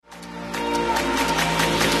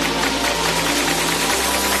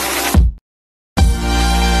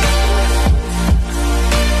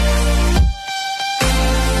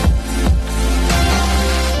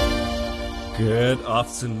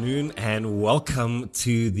afternoon and welcome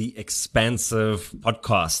to the Expansive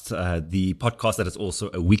podcast, the podcast that is also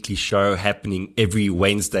a weekly show happening every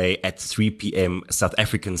Wednesday at 3 p.m. South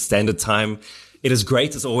African Standard Time. It is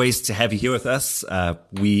great, as always, to have you here with us.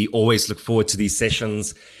 We always look forward to these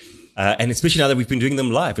sessions, and especially now that we've been doing them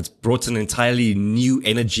live, it's brought an entirely new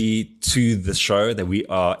energy to the show that we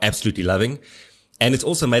are absolutely loving. And it's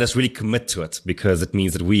also made us really commit to it because it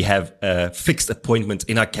means that we have a fixed appointment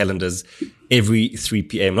in our calendars every 3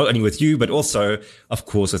 p.m., not only with you, but also, of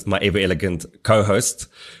course, with my ever elegant co-host,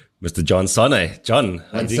 Mr. John Sane. John,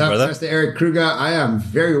 how are you doing, brother? Mr. Eric Kruger? I am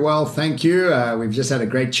very well, thank you. We've just had a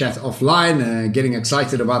great chat offline, getting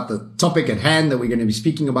excited about the topic at hand that we're going to be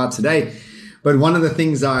speaking about today. But one of the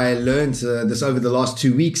things I learned this over the last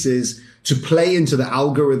 2 weeks is to play into the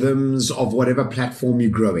algorithms of whatever platform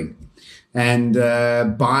you're growing. And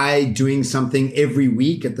by doing something every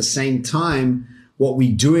week at the same time, what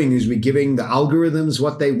we're doing is we're giving the algorithms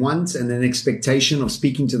what they want and an expectation of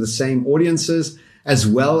speaking to the same audiences, as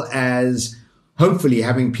well as hopefully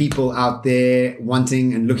having people out there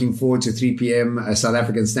wanting and looking forward to 3 p.m. South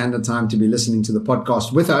African Standard Time to be listening to the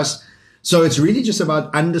podcast with us. So it's really just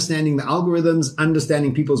about understanding the algorithms,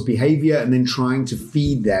 understanding people's behavior, and then trying to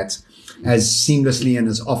feed that as seamlessly and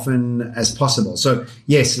as often as possible. So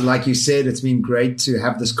yes, like you said, it's been great to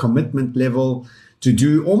have this commitment level to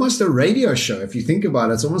do almost a radio show. If you think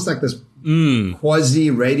about it, it's almost like this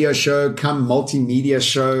quasi radio show, come multimedia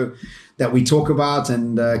show that we talk about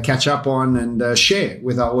and catch up on and share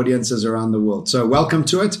with our audiences around the world. So welcome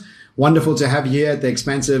to it. Wonderful to have you here at the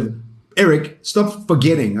Expansive. Eric, stop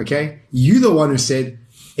forgetting, okay? You the one who said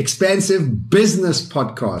Expansive Business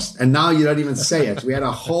Podcast, and now you don't even say it. We had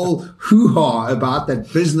a whole hoo-ha about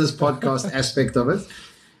that business podcast aspect of it.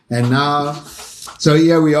 And now, so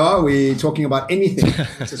here we are. We're talking about anything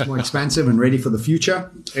that's just more expansive and ready for the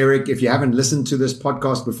future. Eric, if you haven't listened to this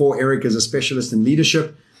podcast before, Eric is a specialist in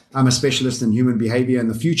leadership. I'm a specialist in human behavior and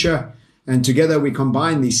the future. And together we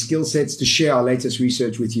combine these skill sets to share our latest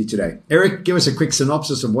research with you today. Eric, give us a quick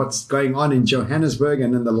synopsis of what's going on in Johannesburg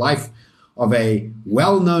and in the life of a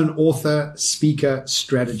well-known author, speaker,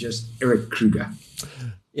 strategist, Eric Kruger.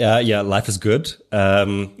 Yeah, life is good.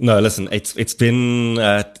 No, listen, it's been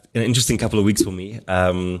an interesting couple of weeks for me.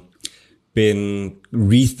 Been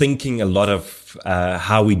rethinking a lot of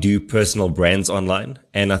how we do personal brands online.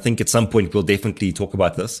 And I think at some point we'll definitely talk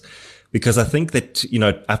about this. Because I think that,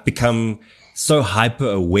 I've become so hyper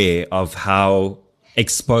aware of how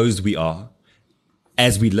exposed we are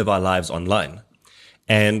as we live our lives online.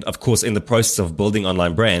 And of course, in the process of building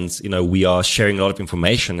online brands, we are sharing a lot of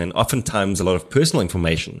information and oftentimes a lot of personal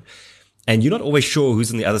information. And you're not always sure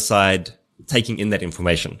who's on the other side taking in that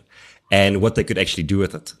information and what they could actually do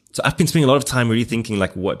with it. So I've been spending a lot of time really thinking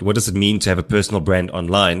like, what does it mean to have a personal brand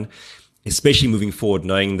online, especially moving forward,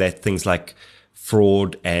 knowing that things like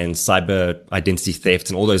fraud and cyber identity theft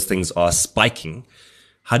and all those things are spiking.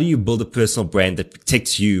 How do you build a personal brand that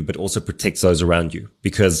protects you, but also protects those around you?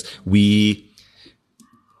 Because we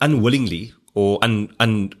unwillingly or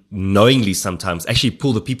unknowingly sometimes actually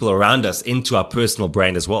pull the people around us into our personal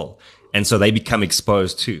brand as well. And so they become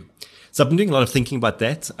exposed too. So I've been doing a lot of thinking about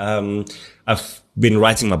that. I've been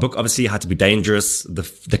writing my book, obviously, How to Be Dangerous.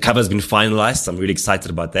 The cover's been finalized. I'm really excited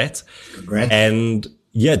about that. Congrats. And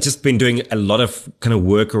yeah, just been doing a lot of kind of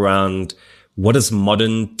work around what does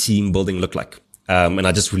modern team building look like? And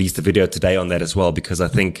I just released a video today on that as well, because I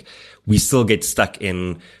think we still get stuck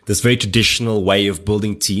in this very traditional way of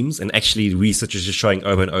building teams. And actually research is just showing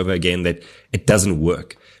over and over again that it doesn't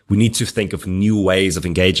work. We need to think of new ways of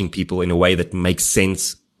engaging people in a way that makes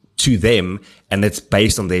sense to them and that's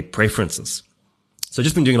based on their preferences. So I've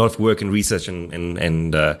just been doing a lot of work and research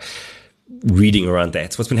and reading around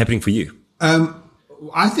that. So what's been happening for you?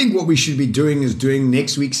 I think what we should be doing is doing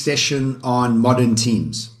next week's session on modern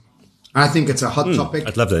teams. I think it's a hot topic.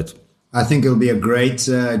 I'd love that. I think it'll be a great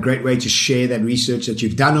way to share that research that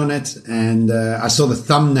you've done on it. And I saw the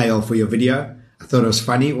thumbnail for your video. I thought it was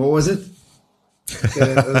funny. What was it?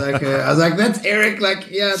 I was like, that's Eric. Like,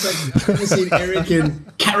 yeah, it's like I've never seen Eric in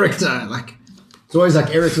character. Like, it's always like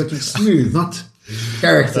Eric looking smooth, not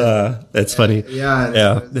character. That's funny.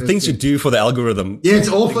 Yeah. The things you do for the algorithm. Yeah, it's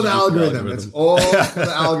all for the algorithm. It's all for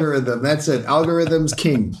the algorithm. That's it. Algorithm's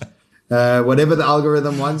king. Whatever the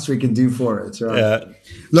algorithm wants, we can do for it. Right? Yeah.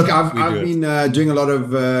 Look, I've been doing a lot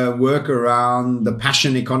of work around the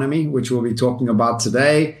passion economy, which we'll be talking about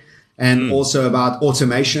today, and also about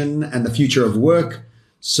automation and the future of work.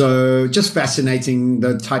 So just fascinating,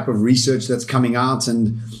 the type of research that's coming out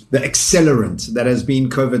and the accelerant that has been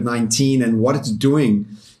COVID-19 and what it's doing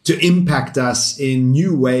to impact us in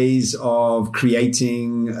new ways of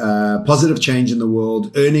creating positive change in the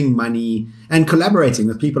world, earning money, and collaborating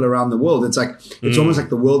with people around the world. It's like it's almost like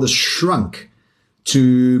the world has shrunk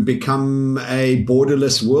to become a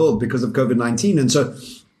borderless world because of COVID-19. And so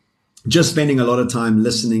just spending a lot of time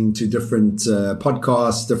listening to different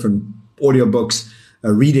podcasts, different audiobooks,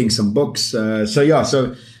 reading some books.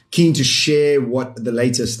 So keen to share what the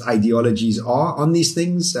latest ideologies are on these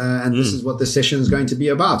things. And this is what the session is going to be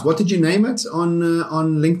about. What did you name it on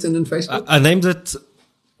LinkedIn and Facebook? I named it,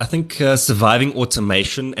 I think, Surviving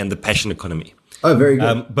Automation and the Passion Economy. Oh, very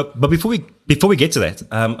good. But before we get to that,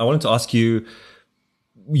 I wanted to ask you,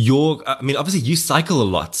 obviously you cycle a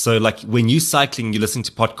lot. So like when you cycling, you listen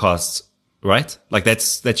to podcasts, right? Like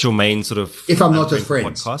that's your main sort of. If I'm not with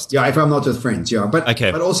friends. Podcast. Yeah. If I'm not with friends. Yeah.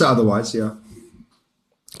 But also otherwise. Yeah.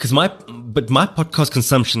 Because my podcast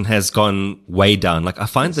consumption has gone way down. Like I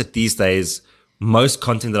find that these days, most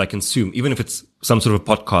content that I consume, even if it's some sort of a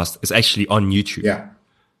podcast, is actually on YouTube. Yeah.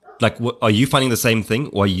 Like, are you finding the same thing?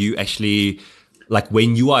 Or are you actually, like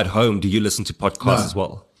when you are at home, do you listen to podcasts as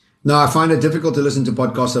well? No, I find it difficult to listen to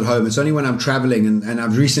podcasts at home. It's only when I'm traveling, and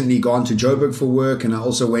I've recently gone to Joburg for work, and I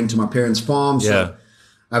also went to my parents' farm. So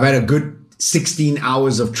I've had a good 16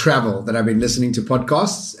 hours of travel that I've been listening to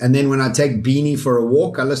podcasts. And then when I take Beanie for a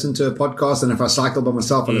walk, I listen to a podcast. And if I cycle by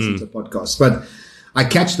myself, I listen to podcasts. But I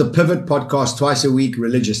catch the Pivot podcast twice a week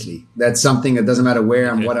religiously. That's something that doesn't matter where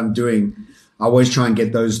I'm, what I'm doing. I always try and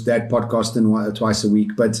get that podcast in twice a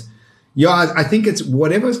week. But yeah, I think it's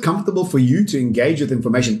whatever is comfortable for you to engage with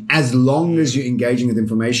information, as long as you're engaging with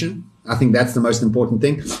information. I think that's the most important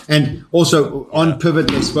thing. And also on Pivot,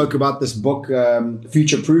 they spoke about this book,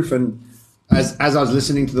 Future Proof. And as I was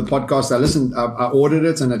listening to the podcast, I ordered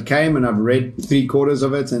it and it came, and I've read 3/4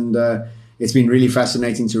 of it, and it's been really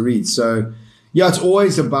fascinating to read. So yeah, it's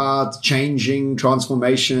always about changing,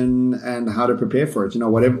 transformation, and how to prepare for it.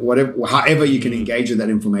 However you can engage with that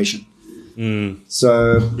information.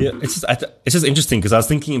 So yeah, it's just interesting because I was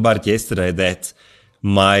thinking about it yesterday that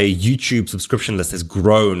my YouTube subscription list has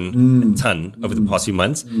grown a ton over the past few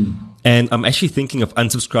months, and I'm actually thinking of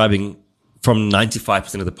unsubscribing from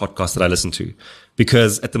 95% of the podcasts that I listen to,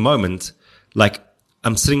 because at the moment, like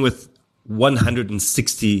I'm sitting with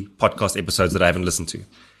 160 podcast episodes that I haven't listened to,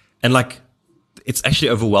 and like it's actually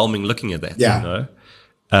overwhelming looking at that. Yeah.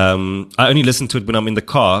 I only listen to it when I'm in the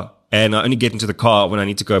car, and I only get into the car when I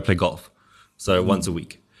need to go play golf. So once a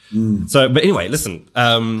week. So, but anyway, listen,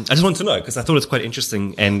 I just want to know, because I thought it's quite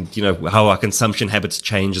interesting, and how our consumption habits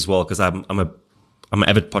change as well, because I'm an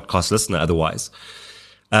avid podcast listener otherwise.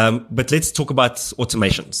 But let's talk about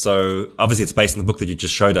automation. So obviously it's based on the book that you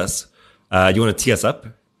just showed us. You want to tee us up?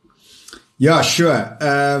 Yeah, sure.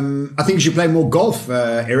 I think you should play more golf,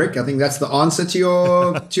 Eric. I think that's the answer to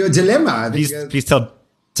your dilemma. Please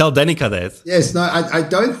tell Danica that. Yes, no, I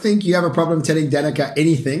don't think you have a problem telling Danica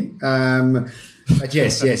anything. But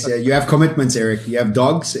yes, you have commitments, Eric. You have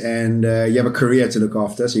dogs, and you have a career to look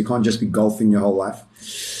after, so you can't just be golfing your whole life.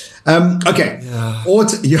 Okay.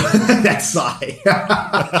 That's sigh.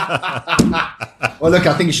 Well, look,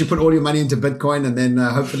 I think you should put all your money into Bitcoin, and then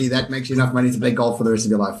hopefully that makes you enough money to play golf for the rest of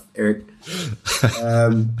your life, Eric.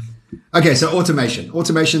 Okay, so automation.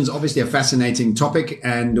 Automation is obviously a fascinating topic,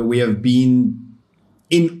 and we have been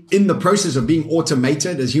in the process of being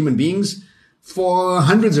automated as human beings for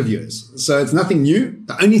hundreds of years. So it's nothing new.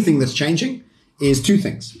 The only thing that's changing is two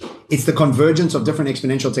things. It's the convergence of different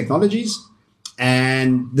exponential technologies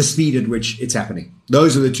and the speed at which it's happening.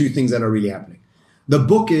 Those are the two things that are really happening. The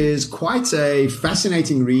book is quite a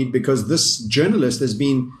fascinating read, because this journalist has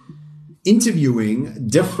been interviewing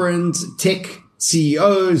different tech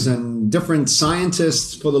CEOs and different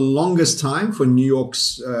scientists for the longest time for New York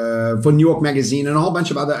Magazine and a whole bunch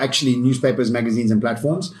of other actually newspapers, magazines, and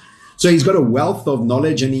platforms. So he's got a wealth of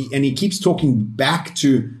knowledge, and he keeps talking back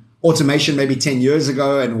to automation maybe 10 years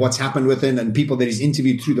ago and what's happened with it and people that he's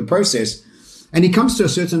interviewed through the process. And he comes to a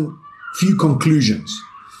certain few conclusions.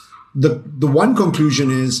 The one conclusion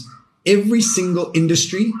is every single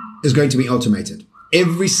industry is going to be automated.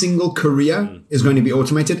 Every single career is going to be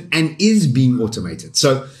automated and is being automated.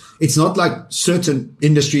 So it's not like certain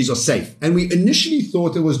industries are safe. And we initially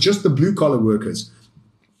thought it was just the blue collar workers,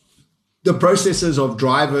 the processes of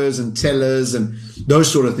drivers and tellers and those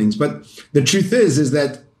sort of things. But the truth is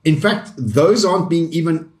that in fact, those aren't being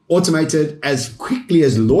even automated as quickly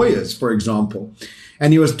as lawyers, for example.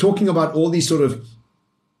 And he was talking about all these sort of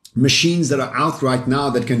machines that are out right now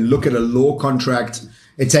that can look at a law contract.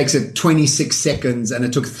 It takes it 26 seconds, and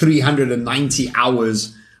it took 390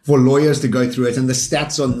 hours for lawyers to go through it. And the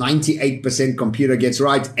stats are 98% computer gets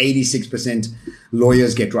right, 86%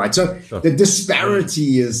 lawyers get right. So the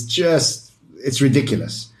disparity is just, it's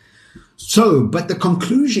ridiculous. So, but the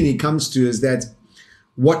conclusion he comes to is that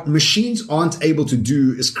what machines aren't able to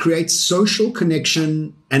do is create social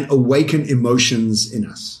connection and awaken emotions in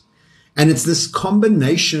us. And it's this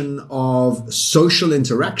combination of social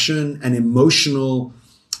interaction and emotional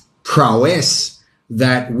prowess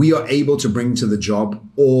that we are able to bring to the job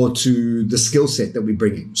or to the skill set that we're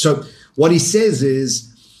bringing. So what he says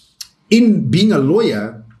is, in being a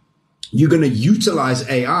lawyer, you're going to utilize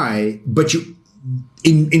AI, but you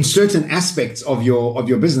in certain aspects of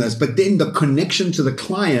your business, but then the connection to the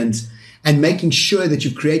client and making sure that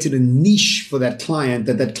you've created a niche for that client,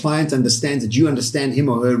 that client understands that you understand him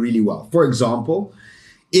or her really well. For example,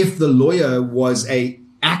 if the lawyer was a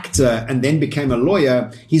actor and then became a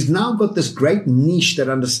lawyer, he's now got this great niche that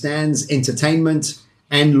understands entertainment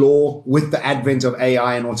and law with the advent of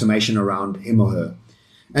AI and automation around him or her.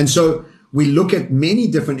 And so we look at many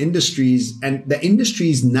different industries, and the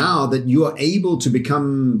industries now that you are able to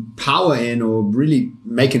become power in or really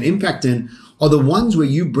make an impact in are the ones where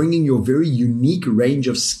you're bringing your very unique range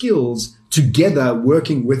of skills together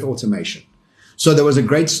working with automation. So there was a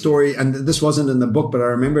great story, and this wasn't in the book, but I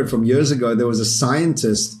remember it from years ago. There was a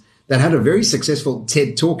scientist that had a very successful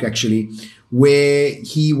TED Talk, actually, where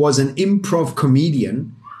he was an improv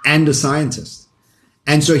comedian and a scientist.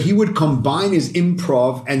 And so he would combine his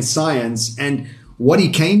improv and science. And what he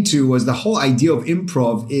came to was the whole idea of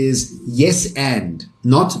improv is yes and,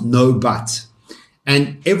 not no but.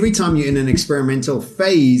 And every time you're in an experimental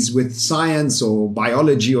phase with science or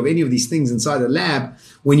biology or any of these things inside a lab,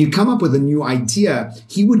 when you come up with a new idea,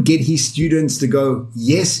 he would get his students to go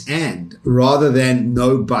yes and rather than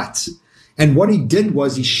no but. And what he did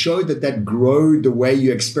was he showed that grew the way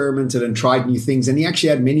you experimented and tried new things. And he actually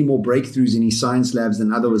had many more breakthroughs in his science labs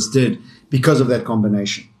than others did because of that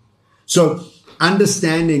combination. So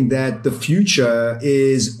understanding that the future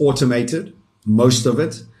is automated, most of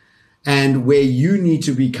it, and where you need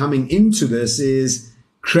to be coming into this is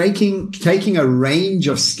taking a range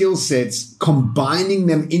of skill sets, combining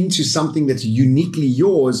them into something that's uniquely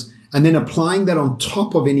yours, and then applying that on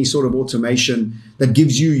top of any sort of automation that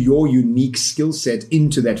gives you your unique skill set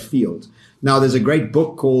into that field. Now, there's a great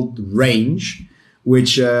book called Range,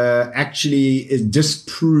 which actually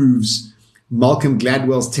disproves Malcolm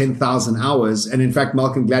Gladwell's 10,000 hours. And in fact,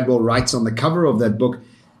 Malcolm Gladwell writes on the cover of that book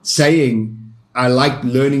saying, I like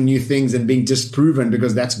learning new things and being disproven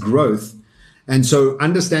because that's growth. And so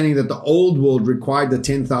understanding that the old world required the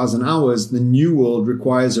 10,000 hours, the new world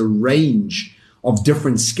requires a range of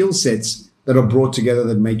different skill sets that are brought together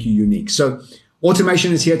that make you unique. So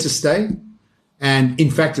automation is here to stay, and in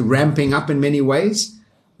fact, ramping up in many ways.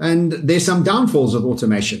 And there's some downfalls of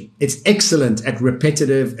automation. It's excellent at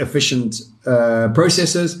repetitive, efficient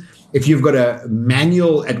processes. If you've got a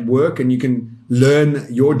manual at work and you can learn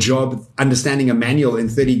your job, understanding a manual in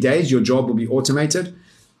 30 days, your job will be automated.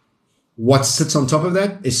 What sits on top of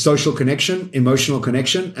that is social connection, emotional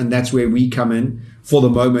connection. And that's where we come in for the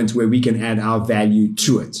moment where we can add our value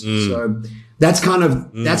to it. So that's kind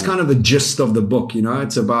of the gist of the book. You know,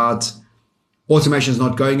 it's about automation is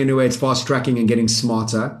not going anywhere. It's fast tracking and getting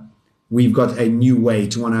smarter. We've got a new way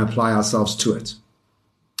to want to apply ourselves to it.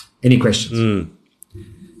 Any questions?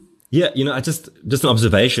 Yeah, you know, just an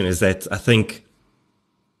observation is that I think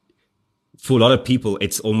for a lot of people,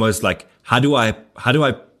 it's almost like, how do I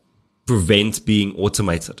prevent being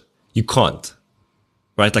automated? You can't,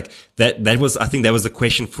 right? Like I think that was the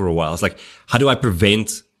question for a while. It's like, how do I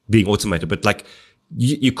prevent being automated? But like,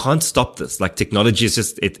 you can't stop this. Like technology is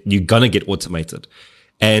just you're gonna get automated.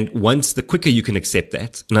 And the quicker you can accept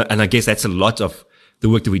that, and I guess that's a lot of the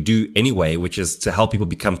work that we do anyway, which is to help people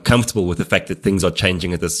become comfortable with the fact that things are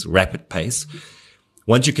changing at this rapid pace.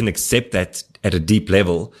 Once you can accept that at a deep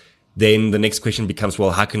level, then the next question becomes, well,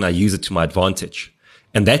 how can I use it to my advantage?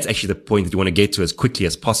 And that's actually the point that you want to get to as quickly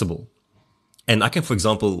as possible. And I can, for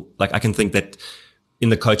example, I can think that in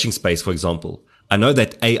the coaching space, for example, I know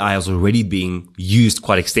that AI is already being used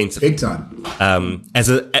quite extensively. Big time. As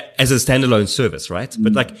a standalone service, right?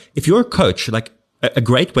 But if you're a coach, a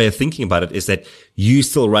great way of thinking about it is that you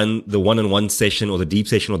still run the one-on-one session or the deep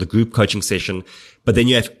session or the group coaching session, but then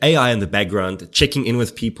you have AI in the background, checking in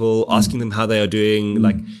with people, asking them how they are doing,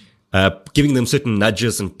 giving them certain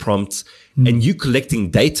nudges and prompts, and you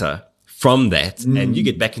collecting data from that, and you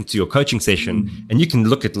get back into your coaching session, and you can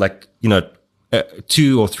look at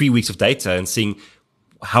 2 or 3 weeks of data and seeing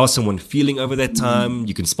how is someone feeling over that time.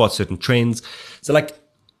 You can spot certain trends. So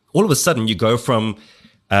all of a sudden you go from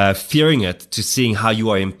fearing it to seeing how you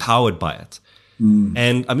are empowered by it.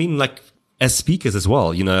 And I mean, like as speakers as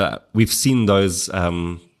well, we've seen those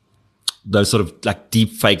sort of like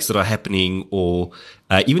deep fakes that are happening, or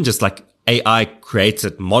even just like AI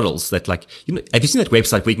created models that like, have you seen that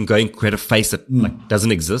website where you can go and create a face that like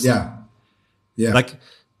doesn't exist? Yeah. Yeah.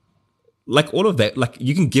 Like all of that, like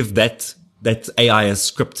you can give that AI a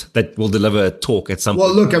script that will deliver a talk at some point.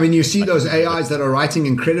 Well, look, I mean, you see those AIs that are writing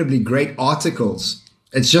incredibly great articles.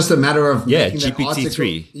 It's just a matter of making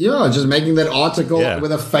GPT-3. Just making that article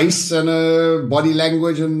with a face and a body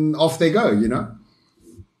language, and off they go.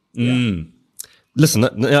 Listen,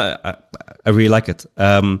 I really like it.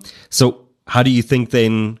 So how do you think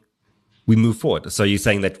then we move forward? So you're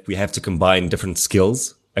saying that we have to combine different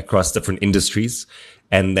skills across different industries,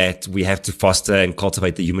 and that we have to foster and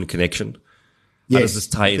cultivate the human connection? How does this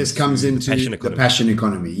tie in? This comes into the passion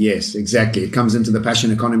economy. Yes, exactly. It comes into the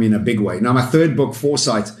passion economy in a big way. Now, my third book,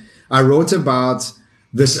 Foresight, I wrote about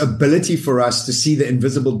this ability for us to see the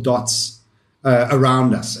invisible dots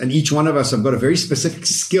around us. And each one of us have got a very specific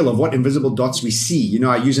skill of what invisible dots we see.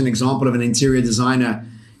 I use an example of an interior designer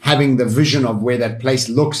having the vision of where that place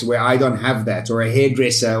looks, where I don't have that, or a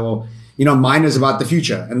hairdresser, or, mine is about the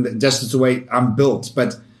future, and just the way I'm built.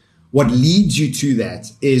 But what leads you to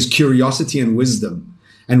that is curiosity and wisdom.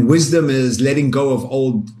 And wisdom is letting go of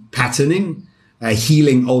old patterning,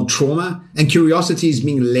 healing old trauma. And curiosity is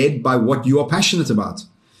being led by what you are passionate about.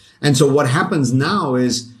 And so what happens now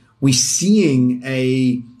is we're seeing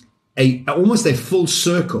almost a full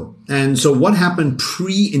circle. And so what happened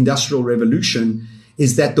pre-industrial revolution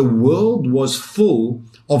is that the world was full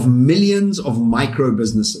of millions of micro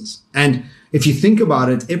businesses. And if you think about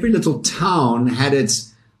it, every little town had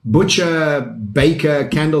its butcher, baker,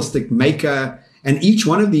 candlestick maker, and each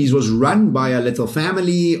one of these was run by a little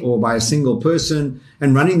family or by a single person,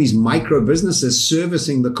 and running these micro businesses,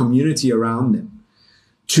 servicing the community around them.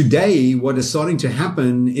 Today, what is starting to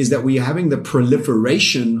happen is that we are having the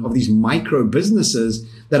proliferation of these micro businesses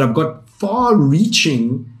that have got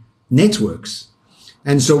far-reaching networks.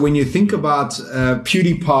 And so when you think about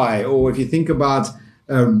PewDiePie, or if you think about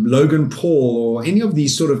Logan Paul, or any of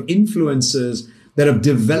these sort of influencers that have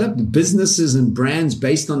developed businesses and brands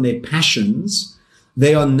based on their passions,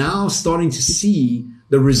 they are now starting to see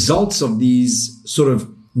the results of these sort of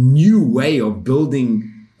new way of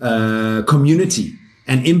building community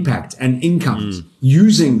and impact and incomes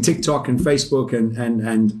using TikTok and Facebook and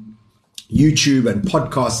YouTube and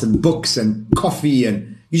podcasts and books and coffee,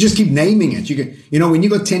 and you just keep naming it. You can, when you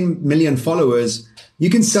got 10 million followers, you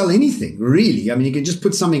can sell anything, really. I mean, you can just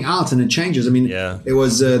put something out and it changes. I mean, it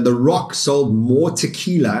was The Rock sold more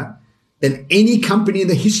tequila than any company in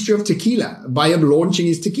the history of tequila by him launching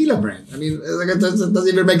his tequila brand. I mean, it doesn't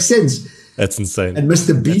even make sense. That's insane. And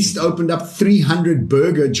Mr. Beast opened up 300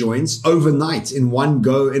 burger joints overnight in one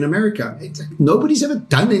go in America. Nobody's ever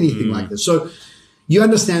done anything like this. So you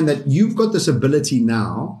understand that you've got this ability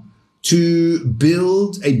now to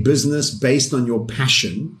build a business based on your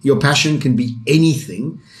passion. Your passion can be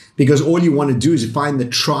anything, because all you want to do is find the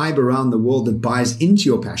tribe around the world that buys into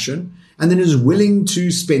your passion and then is willing to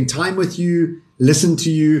spend time with you, listen to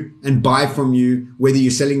you, and buy from you, whether you're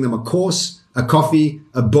selling them a course, a coffee,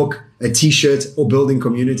 a book, a t-shirt, or building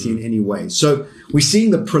community in any way. So we're seeing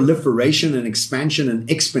the proliferation and expansion and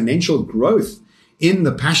exponential growth in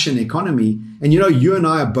the passion economy. And, you and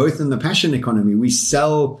I are both in the passion economy. We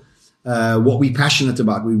sell what we're passionate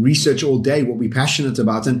about. We research all day what we're passionate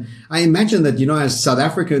about. And I imagine that, as South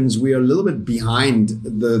Africans, we are a little bit behind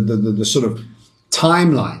the sort of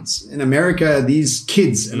timelines. In America, these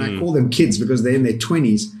kids, and I call them kids because they're in their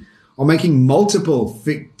 20s, are making multiple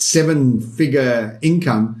seven-figure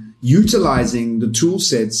income utilizing the tool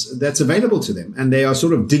sets that's available to them. And they are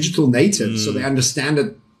sort of digital natives, so they understand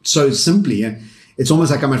it so simply. It's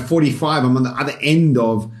almost like I'm at 45, I'm on the other end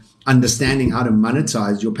of understanding how to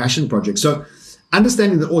monetize your passion project. So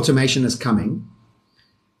understanding that automation is coming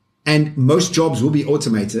and most jobs will be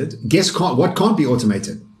automated. Guess what can't be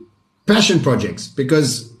automated? Passion projects,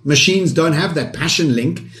 because machines don't have that passion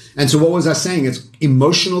link. And so what was I saying? It's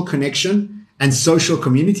emotional connection and social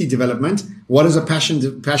community development. What does a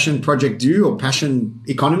passion project do, or passion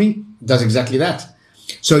economy? It does exactly that.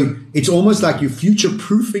 So it's almost like you're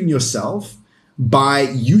future-proofing yourself by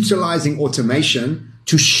utilizing automation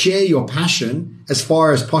to share your passion as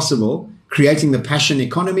far as possible, creating the passion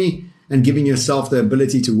economy and giving yourself the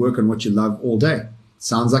ability to work on what you love all day.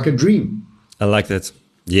 Sounds like a dream. I like that.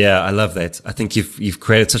 Yeah, I love that. I think you've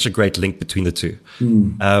created such a great link between the two.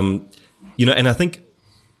 And I think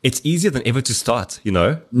it's easier than ever to start,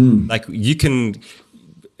 like you can,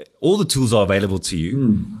 all the tools are available to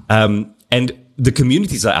you. And the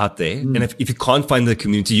communities are out there. And if you can't find the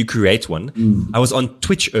community, you create one. I was on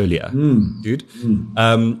Twitch earlier, dude.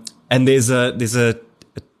 And there's a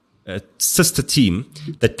sister team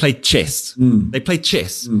that play chess. They play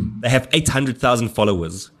chess. They have 800,000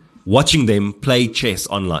 followers watching them play chess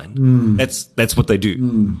online. That's what they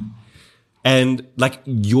do. And like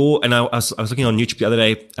I was looking on YouTube the other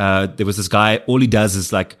day. There was this guy. All he does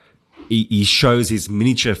is like he shows his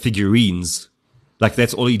miniature figurines. Like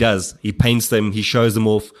that's all he does. He paints them. He shows them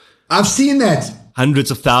off. I've seen that.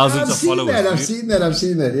 Hundreds of thousands of followers. I've seen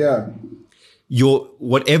that. Yeah.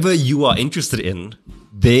 Whatever you are interested in,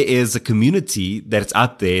 there is a community that's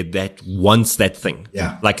out there that wants that thing.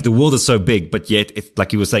 Yeah. Like the world is so big, but yet it's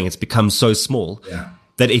like you were saying, it's become so small. Yeah.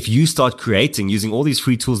 That if you start creating using all these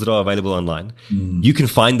free tools that are available online, you can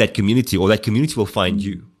find that community, or that community will find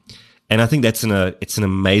you. And I think it's an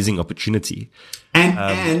amazing opportunity.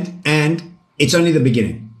 And it's only the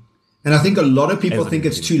beginning. And I think a lot of people think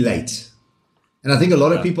it's too late. And I think a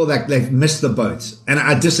lot of people that they've missed the boat. And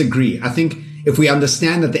I disagree. I think if we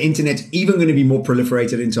understand that the internet's even going to be more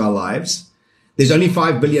proliferated into our lives, there's only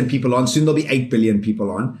 5 billion people on. Soon there'll be 8 billion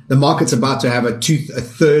people on. The market's about to have a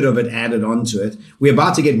third of it added onto it. We're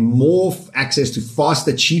about to get more access to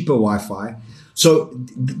faster, cheaper Wi-Fi. So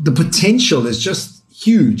the potential is just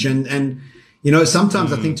huge. And you know,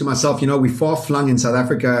 sometimes I think to myself, you know, we're far flung in South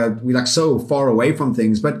Africa. We're like so far away from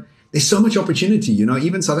things, but there's so much opportunity. You know,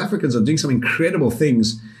 even South Africans are doing some incredible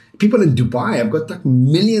things. People in Dubai have got like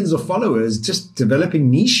millions of followers just developing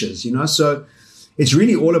niches, you know, so it's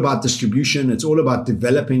really all about distribution. It's all about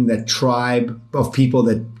developing that tribe of people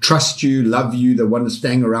that trust you, love you, that want to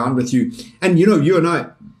hang around with you. And, you know, you and I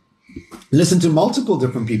listen to multiple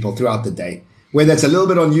different people throughout the day, whether it's a little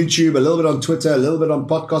bit on YouTube, a little bit on Twitter, a little bit on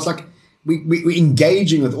podcasts. Like we're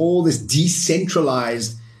engaging with all this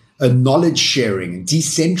decentralized knowledge sharing and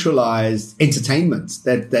decentralized entertainment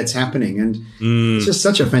that's happening. And it's just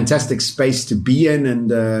such a fantastic space to be in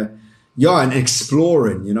and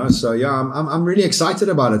exploring, you know. So I'm really excited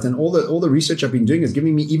about it. And all the research I've been doing is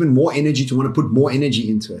giving me even more energy to want to put more energy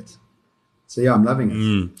into it. So I'm loving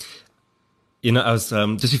it. You know, I was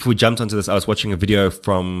just before we jumped onto this, I was watching a video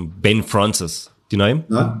from Ben Francis. Do you know him?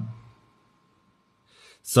 No.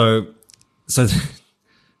 So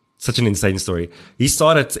such an insane story. He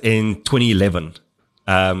started in 2011.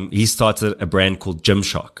 He started a brand called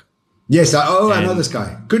Gymshark. Yes. I know this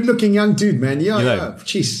guy. Good looking young dude, man. Yeah. You know, yeah.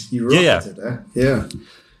 Jeez, you rocked it. Eh? Yeah.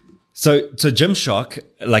 So Gymshark,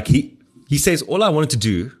 like he says, all I wanted to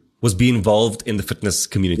do was be involved in the fitness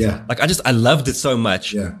community. Yeah. Like I loved it so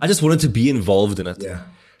much. Yeah. I just wanted to be involved in it. Yeah.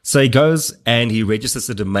 So he goes and he registers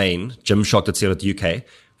the domain, gymshark.co.uk,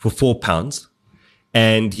 for £4.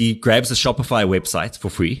 And he grabs a Shopify website for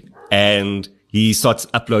free and he starts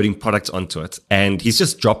uploading products onto it. And he's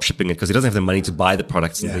just drop shipping it because he doesn't have the money to buy the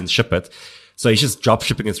products and then ship it. So he's just drop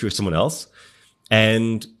shipping it through someone else.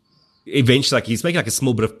 And eventually, like, he's making like a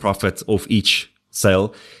small bit of profit off each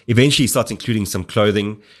sale. Eventually he starts including some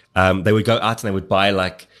clothing. They would go out and they would buy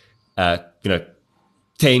like,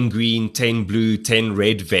 10 green, 10 blue, 10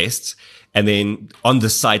 red vests. And then on the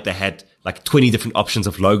site, they had like 20 different options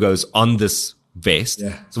of logos on this vest.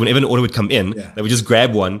 Yeah. So whenever an order would come in, they would just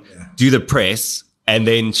grab one, do the press, and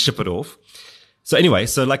then ship it off. So anyway,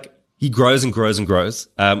 so like he grows and grows and grows.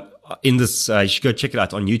 In this, you should go check it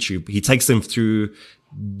out on YouTube. He takes them through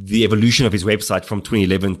the evolution of his website from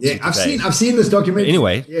 2011 to today. I've seen this documentary.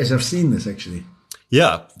 Anyway. Yes, I've seen this actually.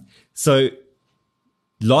 Yeah. So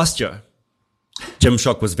last year,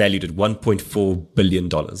 Gymshark was valued at $1.4 billion.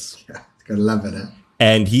 Yeah, gotta love it, eh?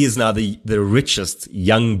 And he is now the richest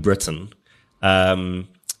young Briton.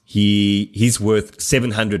 He's worth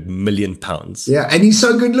 £700 million. Yeah, and he's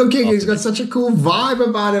so good looking. He's got such a cool vibe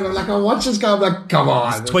about him. I'm like, I watch this guy. I'm like, come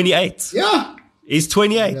on. He's 28. Yeah. He's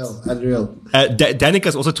 28. Unreal.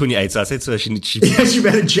 Danika's also 28. So I said to her, she yes, you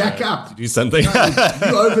better jack up. To do something.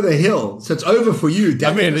 You're over the hill. So it's over for you.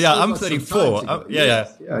 Danica, I'm 34. Yeah.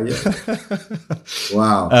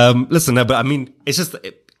 Wow. Listen, no, but I mean, it's just,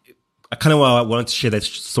 I kind of wanted to share that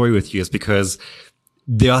story with you is because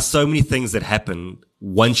there are so many things that happen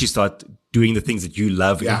once you start doing the things that you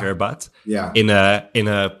love and care about. Yeah. In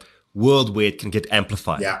a world where it can get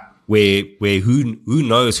amplified. Yeah. Where who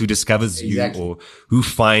knows who discovers exactly. you or who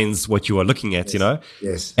finds what you are looking at, yes. you know?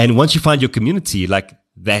 Yes. And once you find your community, like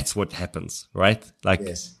that's what happens, right? Like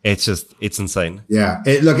it's insane. Yeah.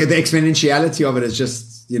 Look, the exponentiality of it is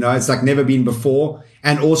just, you know, it's like never been before.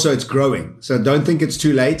 And also it's growing. So don't think it's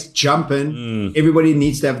too late. Jump in. Everybody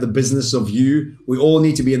needs to have the business of you. We all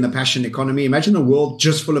need to be in the passion economy. Imagine a world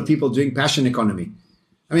just full of people doing passion economy.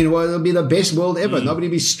 I mean, well, it'll be the best world ever. Nobody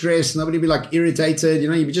be stressed. Nobody be like irritated.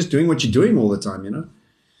 You'd be just doing what you're doing all the time,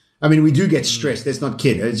 I mean, we do get stressed. Let's not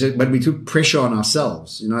kid. But we took pressure on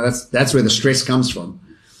ourselves. That's where the stress comes from.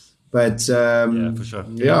 But, yeah, for sure.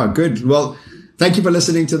 Yeah, good. Well, thank you for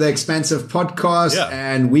listening to the Expansive podcast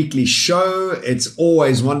and weekly show. It's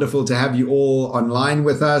always wonderful to have you all online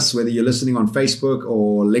with us, whether you're listening on Facebook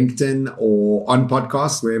or LinkedIn or on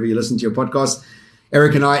podcast, wherever you listen to your podcast.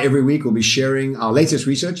 Eric and I, every week, will be sharing our latest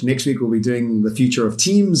research. Next week, we'll be doing the future of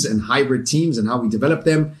teams and hybrid teams and how we develop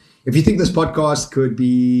them. If you think this podcast could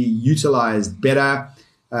be utilized better,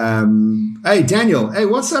 hey, Daniel. Hey,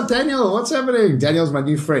 what's up, Daniel? What's happening? Daniel's my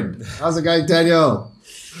new friend. How's it going, Daniel?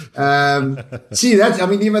 Even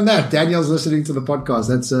that, Daniel's listening to the podcast.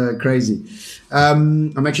 That's crazy.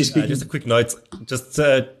 I'm actually speaking. Just a quick note, just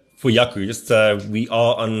for Yaku, we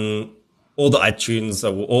are on all the iTunes,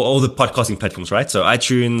 all the podcasting platforms, right? So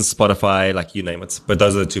iTunes, Spotify, like you name it. But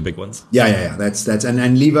those are the two big ones. Yeah. That's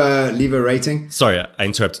and leave a rating. Sorry, I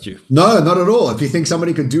interrupted you. No, not at all. If you think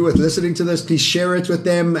somebody could do with listening to this, please share it with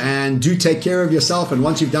them and do take care of yourself. And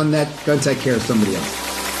once you've done that, go and take care of somebody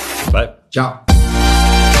else. Bye. Ciao.